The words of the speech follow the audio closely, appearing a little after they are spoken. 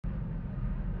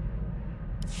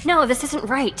No, this isn't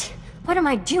right. What am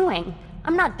I doing?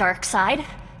 I'm not dark side.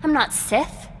 I'm not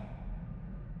Sith.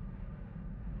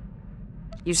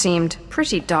 You seemed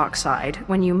pretty dark side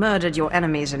when you murdered your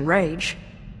enemies in rage.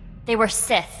 They were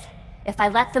Sith. If I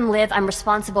let them live, I'm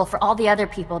responsible for all the other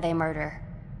people they murder.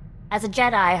 As a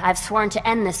Jedi, I've sworn to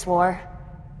end this war,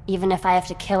 even if I have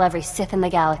to kill every Sith in the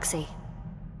galaxy.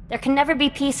 There can never be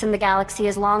peace in the galaxy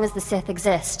as long as the Sith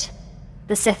exist.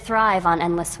 The Sith thrive on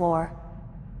endless war.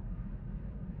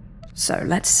 So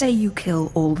let's say you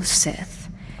kill all the Sith.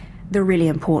 The really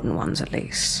important ones, at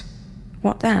least.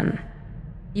 What then?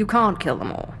 You can't kill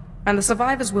them all, and the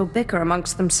survivors will bicker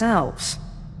amongst themselves.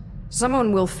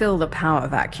 Someone will fill the power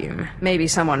vacuum, maybe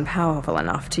someone powerful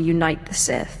enough to unite the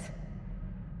Sith.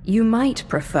 You might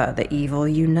prefer the evil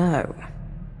you know.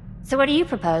 So what do you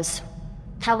propose?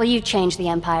 How will you change the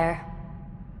Empire?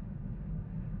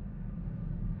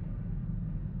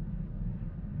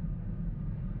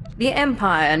 The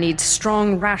Empire needs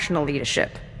strong, rational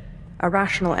leadership. A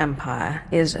rational Empire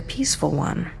is a peaceful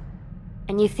one.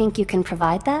 And you think you can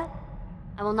provide that?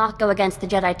 I will not go against the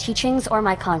Jedi teachings or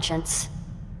my conscience.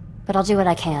 But I'll do what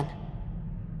I can.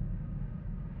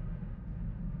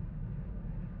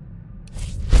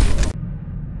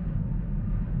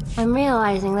 I'm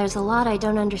realizing there's a lot I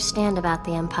don't understand about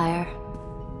the Empire.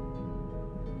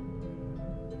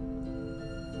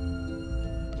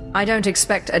 I don't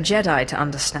expect a Jedi to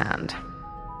understand.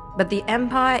 But the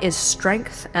Empire is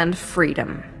strength and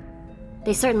freedom.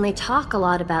 They certainly talk a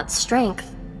lot about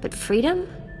strength, but freedom?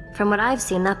 From what I've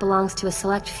seen, that belongs to a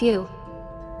select few.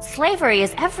 Slavery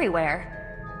is everywhere.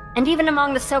 And even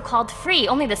among the so-called free,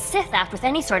 only the Sith act with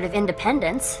any sort of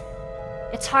independence.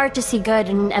 It's hard to see good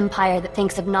in an empire that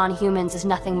thinks of non-humans as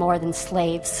nothing more than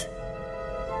slaves.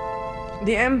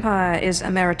 The Empire is a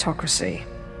meritocracy.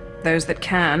 Those that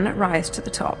can rise to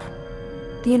the top.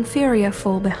 The inferior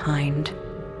fall behind.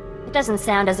 It doesn't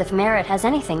sound as if merit has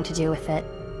anything to do with it.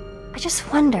 I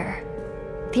just wonder.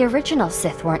 The original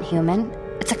Sith weren't human.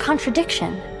 It's a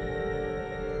contradiction.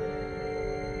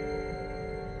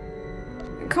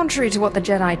 Contrary to what the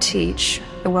Jedi teach,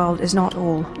 the world is not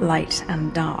all light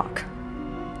and dark.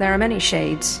 There are many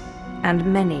shades, and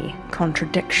many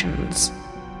contradictions.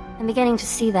 I'm beginning to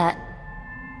see that,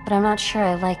 but I'm not sure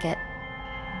I like it.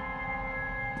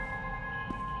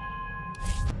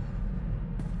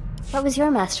 What was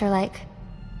your master like?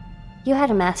 You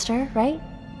had a master, right?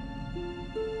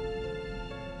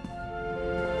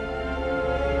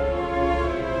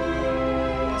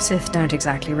 Sith don't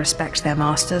exactly respect their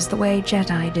masters the way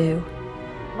Jedi do.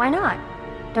 Why not?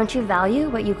 Don't you value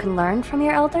what you can learn from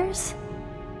your elders?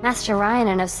 Master Ryan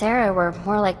and Ashara were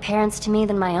more like parents to me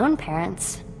than my own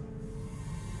parents.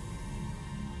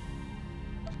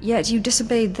 Yet you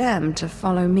disobeyed them to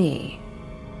follow me.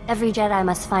 Every Jedi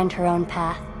must find her own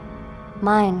path.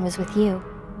 Mine was with you.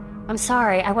 I'm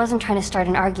sorry, I wasn't trying to start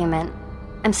an argument.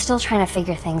 I'm still trying to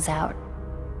figure things out.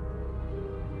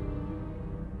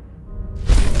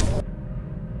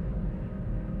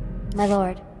 My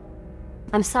lord,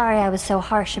 I'm sorry I was so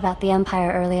harsh about the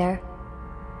Empire earlier.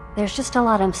 There's just a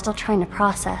lot I'm still trying to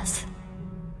process.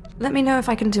 Let me know if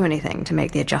I can do anything to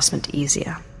make the adjustment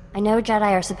easier. I know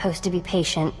Jedi are supposed to be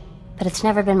patient, but it's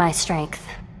never been my strength.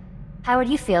 How would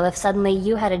you feel if suddenly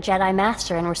you had a Jedi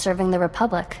Master and were serving the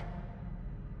Republic?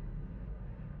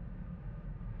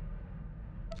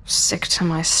 Sick to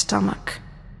my stomach.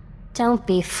 Don't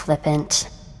be flippant.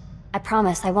 I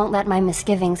promise I won't let my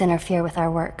misgivings interfere with our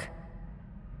work.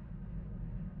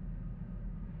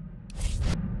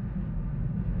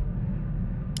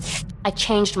 I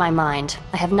changed my mind.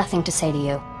 I have nothing to say to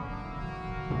you.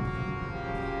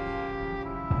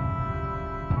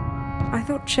 I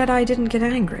thought Jedi didn't get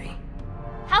angry.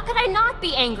 How could I not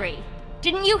be angry?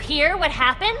 Didn't you hear what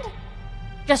happened?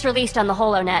 Just released on the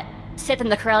HoloNet, Sith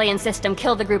and the Corellian system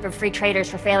killed a group of free traders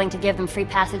for failing to give them free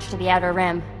passage to the Outer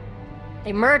Rim.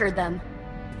 They murdered them.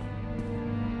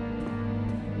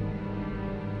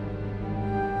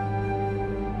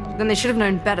 Then they should have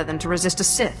known better than to resist a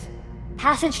Sith.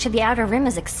 Passage to the Outer Rim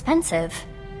is expensive.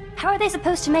 How are they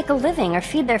supposed to make a living or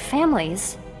feed their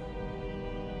families?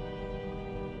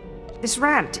 This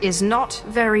rant is not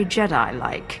very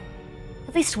Jedi-like.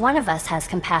 At least one of us has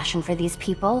compassion for these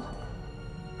people.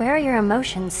 Where are your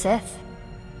emotions, Sith?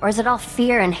 Or is it all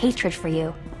fear and hatred for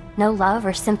you? No love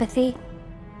or sympathy?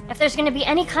 If there's going to be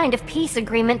any kind of peace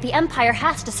agreement, the Empire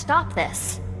has to stop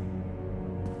this.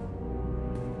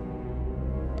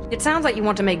 It sounds like you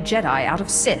want to make Jedi out of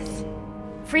Sith.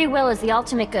 Free will is the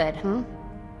ultimate good,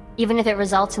 Even if it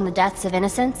results in the deaths of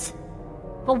innocents?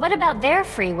 Well, what about their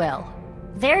free will?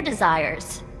 Their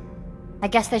desires? I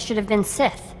guess they should have been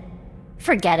Sith.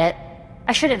 Forget it.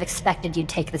 I should have expected you'd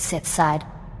take the Sith side.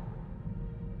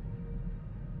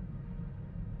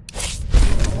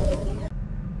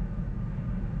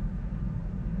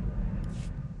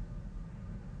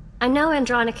 I know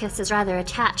Andronicus is rather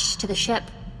attached to the ship,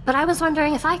 but I was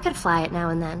wondering if I could fly it now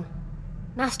and then.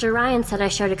 Master Ryan said I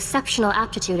showed exceptional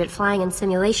aptitude at flying in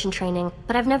simulation training,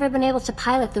 but I've never been able to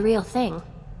pilot the real thing.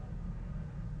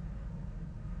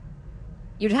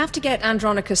 You'd have to get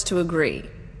Andronicus to agree,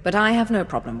 but I have no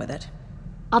problem with it.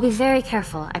 I'll be very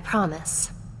careful, I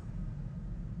promise.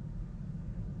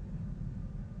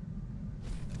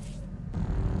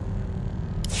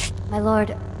 My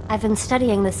lord, I've been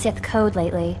studying the Sith code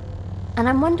lately, and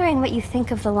I'm wondering what you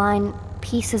think of the line,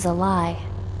 "Peace is a lie."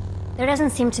 There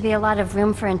doesn't seem to be a lot of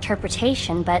room for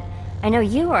interpretation, but I know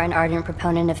you are an ardent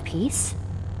proponent of peace.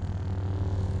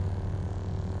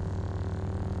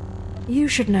 You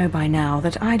should know by now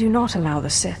that I do not allow the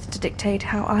Sith to dictate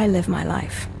how I live my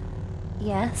life.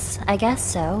 Yes, I guess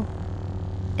so.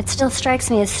 It still strikes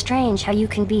me as strange how you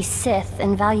can be Sith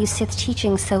and value Sith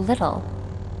teaching so little.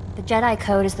 The Jedi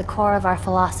Code is the core of our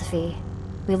philosophy.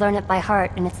 We learn it by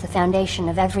heart, and it's the foundation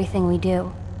of everything we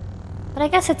do. But I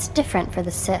guess it's different for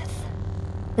the Sith.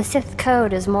 The Sith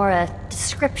Code is more a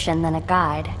description than a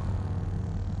guide.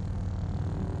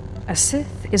 A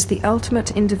Sith is the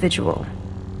ultimate individual.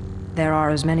 There are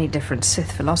as many different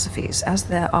Sith philosophies as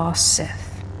there are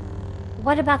Sith.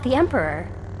 What about the Emperor?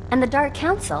 And the Dark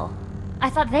Council? I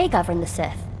thought they governed the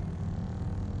Sith.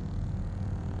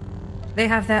 They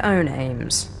have their own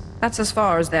aims. That's as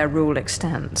far as their rule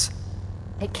extends.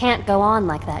 It can't go on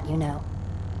like that, you know.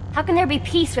 How can there be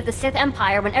peace with the Sith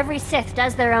Empire when every Sith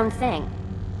does their own thing?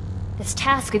 This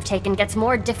task we've taken gets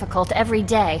more difficult every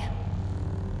day.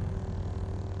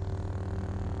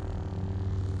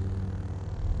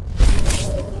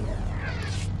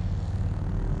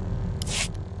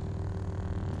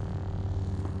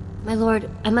 My lord,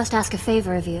 I must ask a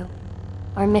favor of you.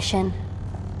 Our mission.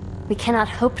 We cannot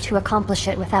hope to accomplish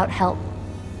it without help.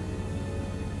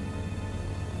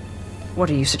 What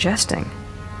are you suggesting?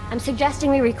 I'm suggesting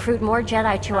we recruit more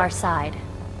Jedi to our side.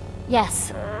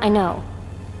 Yes, I know.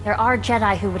 There are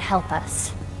Jedi who would help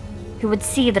us. Who would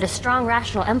see that a strong,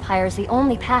 rational empire is the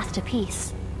only path to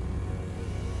peace.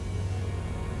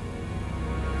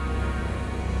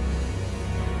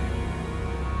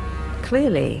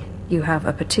 Clearly, you have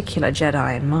a particular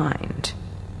Jedi in mind.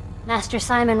 Master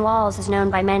Simon Walls is known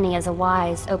by many as a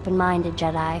wise, open-minded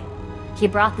Jedi. He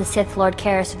brought the Sith Lord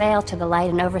Karis Vale to the light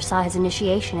and oversaw his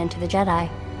initiation into the Jedi.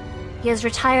 He has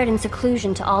retired in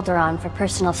seclusion to Alderaan for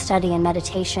personal study and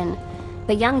meditation,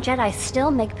 but young Jedi still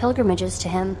make pilgrimages to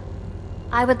him.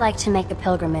 I would like to make a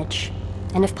pilgrimage,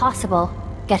 and if possible,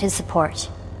 get his support.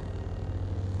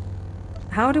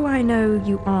 How do I know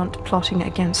you aren't plotting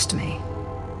against me?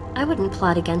 I wouldn't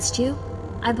plot against you.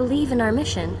 I believe in our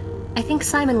mission. I think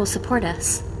Simon will support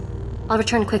us. I'll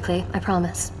return quickly, I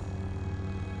promise.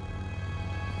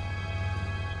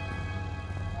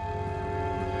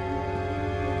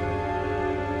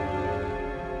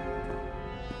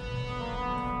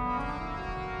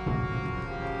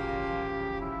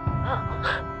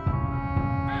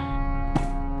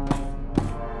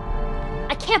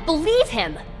 I can't believe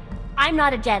him! I'm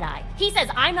not a Jedi. He says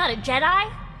I'm not a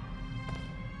Jedi?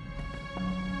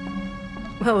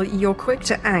 Well, you're quick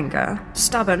to anger,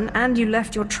 stubborn, and you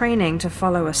left your training to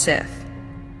follow a Sith.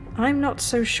 I'm not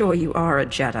so sure you are a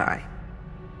Jedi.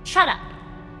 Shut up!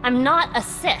 I'm not a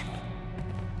Sith.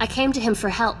 I came to him for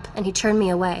help, and he turned me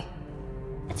away.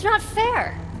 It's not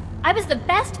fair. I was the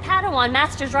best Padawan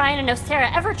Masters Ryan and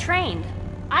Osera ever trained.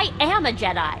 I am a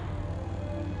Jedi.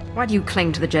 Why do you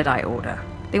cling to the Jedi Order?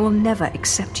 They will never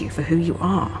accept you for who you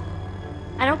are.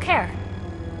 I don't care.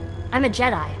 I'm a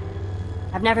Jedi.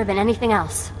 I've never been anything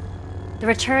else. The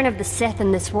return of the Sith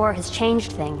in this war has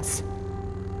changed things.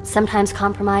 Sometimes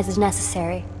compromise is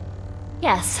necessary.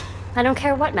 Yes, I don't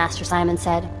care what Master Simon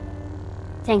said.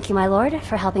 Thank you, my lord,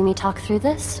 for helping me talk through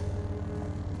this.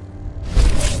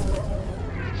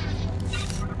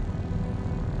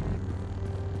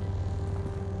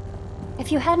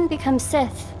 If you hadn't become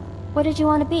Sith, what did you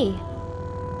want to be?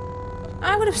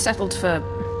 I would have settled for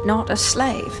not a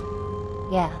slave.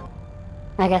 Yeah.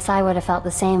 I guess I would have felt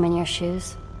the same in your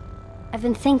shoes. I've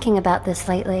been thinking about this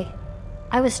lately.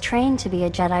 I was trained to be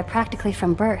a Jedi practically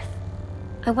from birth.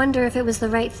 I wonder if it was the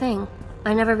right thing.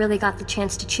 I never really got the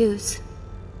chance to choose.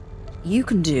 You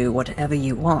can do whatever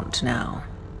you want now.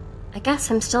 I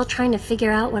guess I'm still trying to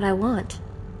figure out what I want.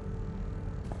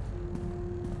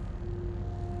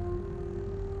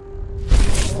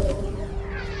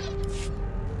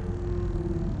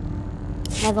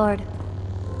 My lord,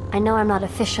 I know I'm not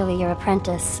officially your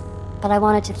apprentice, but I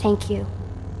wanted to thank you.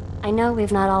 I know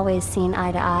we've not always seen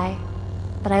eye to eye,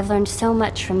 but I've learned so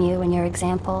much from you and your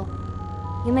example.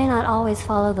 You may not always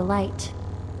follow the light,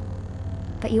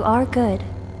 but you are good.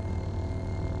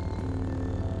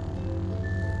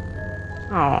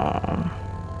 Oh,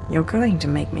 you're going to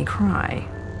make me cry.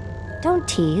 Don't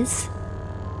tease.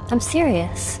 I'm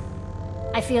serious.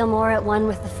 I feel more at one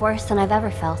with the Force than I've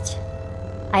ever felt.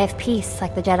 I have peace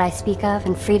like the Jedi speak of,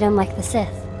 and freedom like the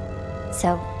Sith.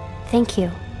 So, thank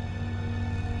you.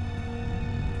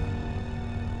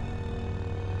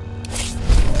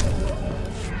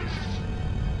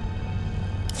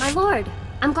 My lord,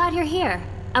 I'm glad you're here.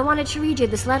 I wanted to read you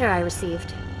this letter I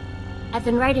received. I've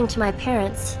been writing to my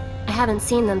parents. I haven't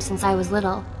seen them since I was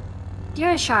little.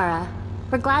 Dear Ashara,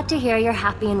 we're glad to hear you're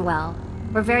happy and well.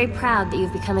 We're very proud that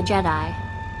you've become a Jedi.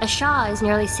 Ashara is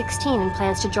nearly 16 and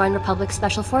plans to join Republic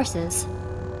Special Forces.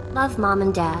 Love, Mom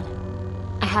and Dad.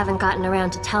 I haven't gotten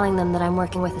around to telling them that I'm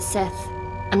working with a Sith.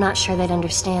 I'm not sure they'd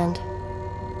understand.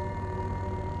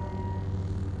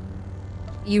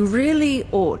 You really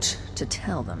ought to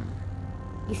tell them.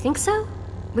 You think so?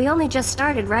 We only just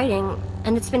started writing,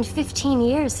 and it's been 15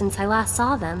 years since I last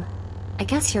saw them. I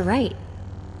guess you're right.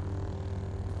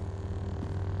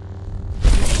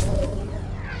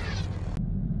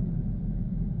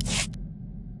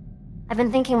 I've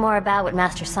been thinking more about what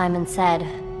Master Simon said,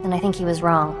 and I think he was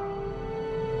wrong.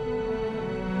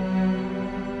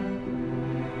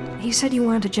 He said you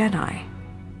weren't a Jedi.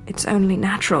 It's only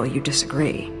natural you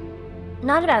disagree.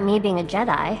 Not about me being a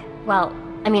Jedi. Well,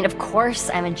 I mean, of course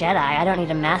I'm a Jedi. I don't need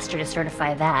a master to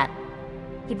certify that.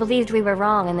 He believed we were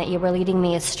wrong and that you were leading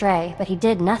me astray, but he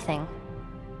did nothing.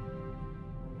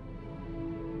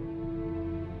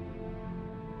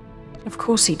 Of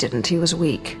course he didn't. He was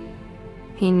weak.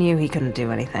 He knew he couldn't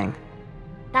do anything.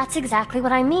 That's exactly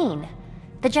what I mean.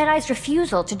 The Jedi's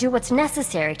refusal to do what's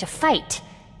necessary to fight.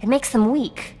 It makes them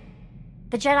weak.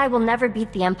 The Jedi will never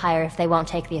beat the Empire if they won't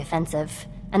take the offensive.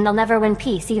 And they'll never win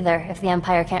peace either if the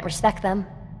Empire can't respect them.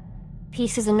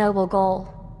 Peace is a noble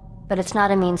goal, but it's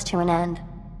not a means to an end.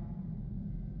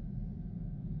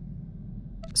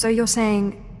 So you're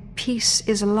saying peace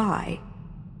is a lie?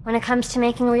 When it comes to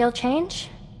making real change?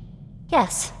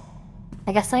 Yes.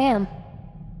 I guess I am.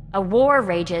 A war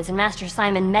rages and Master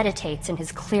Simon meditates in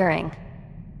his clearing.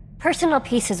 Personal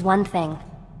peace is one thing,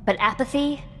 but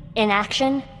apathy,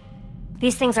 inaction,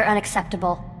 these things are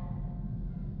unacceptable.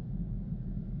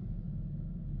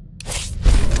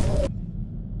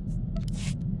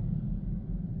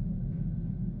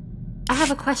 I have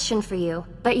a question for you,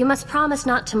 but you must promise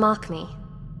not to mock me.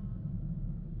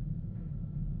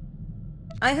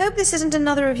 I hope this isn't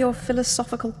another of your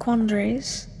philosophical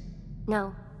quandaries.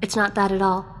 No, it's not that at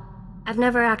all. I've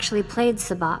never actually played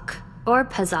Sabacc, or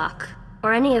Pazak,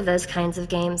 or any of those kinds of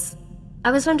games.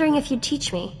 I was wondering if you'd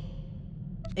teach me.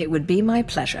 It would be my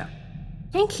pleasure.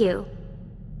 Thank you.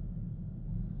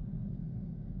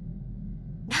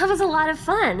 That was a lot of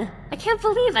fun. I can't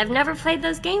believe I've never played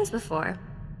those games before.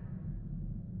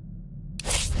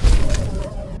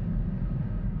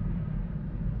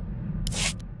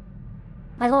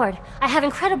 My lord, I have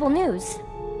incredible news.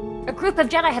 A group of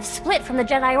Jedi have split from the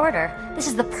Jedi Order. This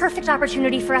is the perfect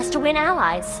opportunity for us to win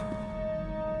allies.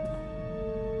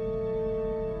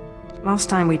 Last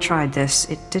time we tried this,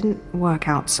 it didn't work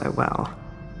out so well.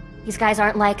 These guys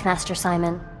aren't like Master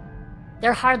Simon.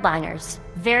 They're hardliners,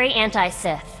 very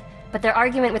anti-Sith, but their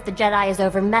argument with the Jedi is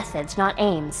over methods, not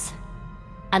aims.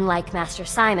 Unlike Master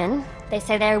Simon, they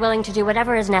say they are willing to do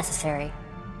whatever is necessary.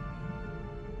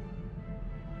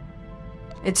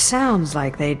 It sounds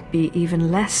like they'd be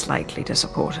even less likely to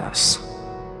support us.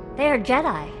 They are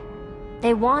Jedi.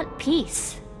 They want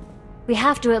peace. We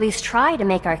have to at least try to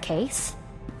make our case.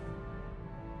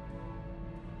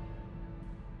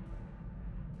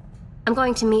 I'm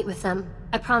going to meet with them.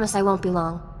 I promise I won't be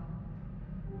long.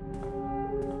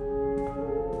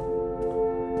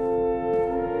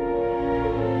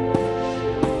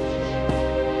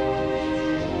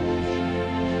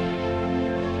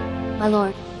 My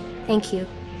lord, thank you.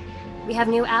 We have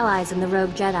new allies in the Rogue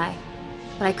Jedi,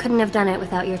 but I couldn't have done it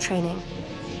without your training.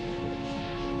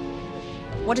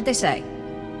 What did they say?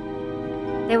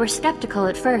 They were skeptical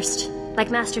at first.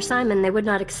 Like Master Simon, they would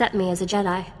not accept me as a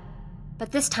Jedi.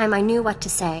 But this time I knew what to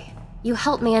say. You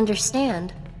helped me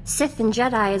understand. Sith and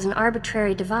Jedi is an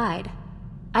arbitrary divide.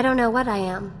 I don't know what I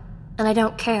am, and I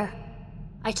don't care.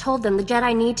 I told them the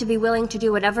Jedi need to be willing to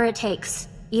do whatever it takes,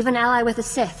 even ally with a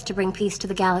Sith to bring peace to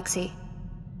the galaxy.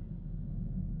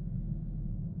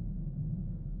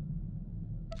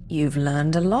 You've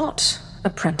learned a lot,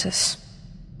 apprentice.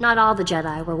 Not all the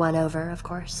Jedi were won over, of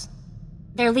course.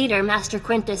 Their leader, Master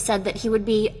Quintus, said that he would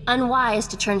be unwise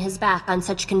to turn his back on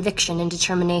such conviction and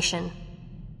determination.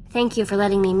 Thank you for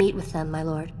letting me meet with them, my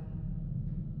lord.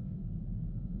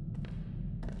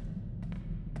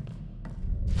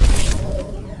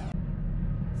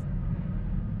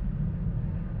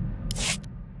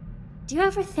 Do you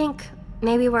ever think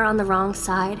maybe we're on the wrong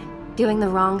side, doing the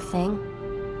wrong thing?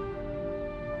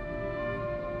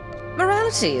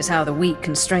 Morality is how the weak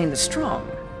constrain the strong.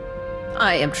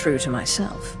 I am true to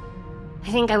myself. I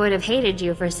think I would have hated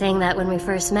you for saying that when we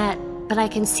first met, but I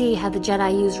can see how the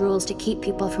Jedi use rules to keep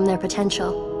people from their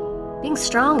potential. Being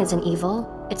strong isn't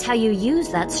evil. It's how you use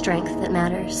that strength that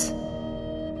matters.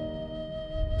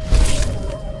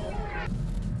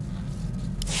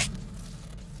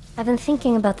 I've been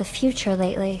thinking about the future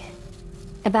lately.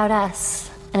 About us,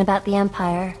 and about the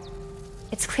Empire.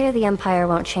 It's clear the Empire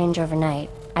won't change overnight.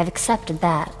 I've accepted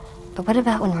that. But what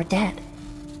about when we're dead?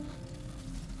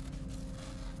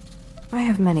 I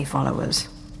have many followers.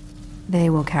 They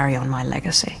will carry on my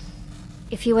legacy.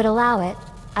 If you would allow it,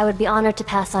 I would be honored to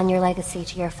pass on your legacy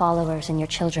to your followers and your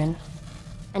children.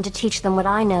 And to teach them what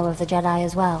I know of the Jedi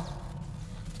as well.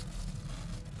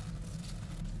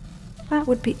 That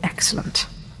would be excellent.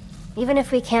 Even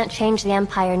if we can't change the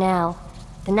Empire now,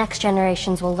 the next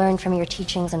generations will learn from your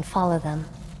teachings and follow them.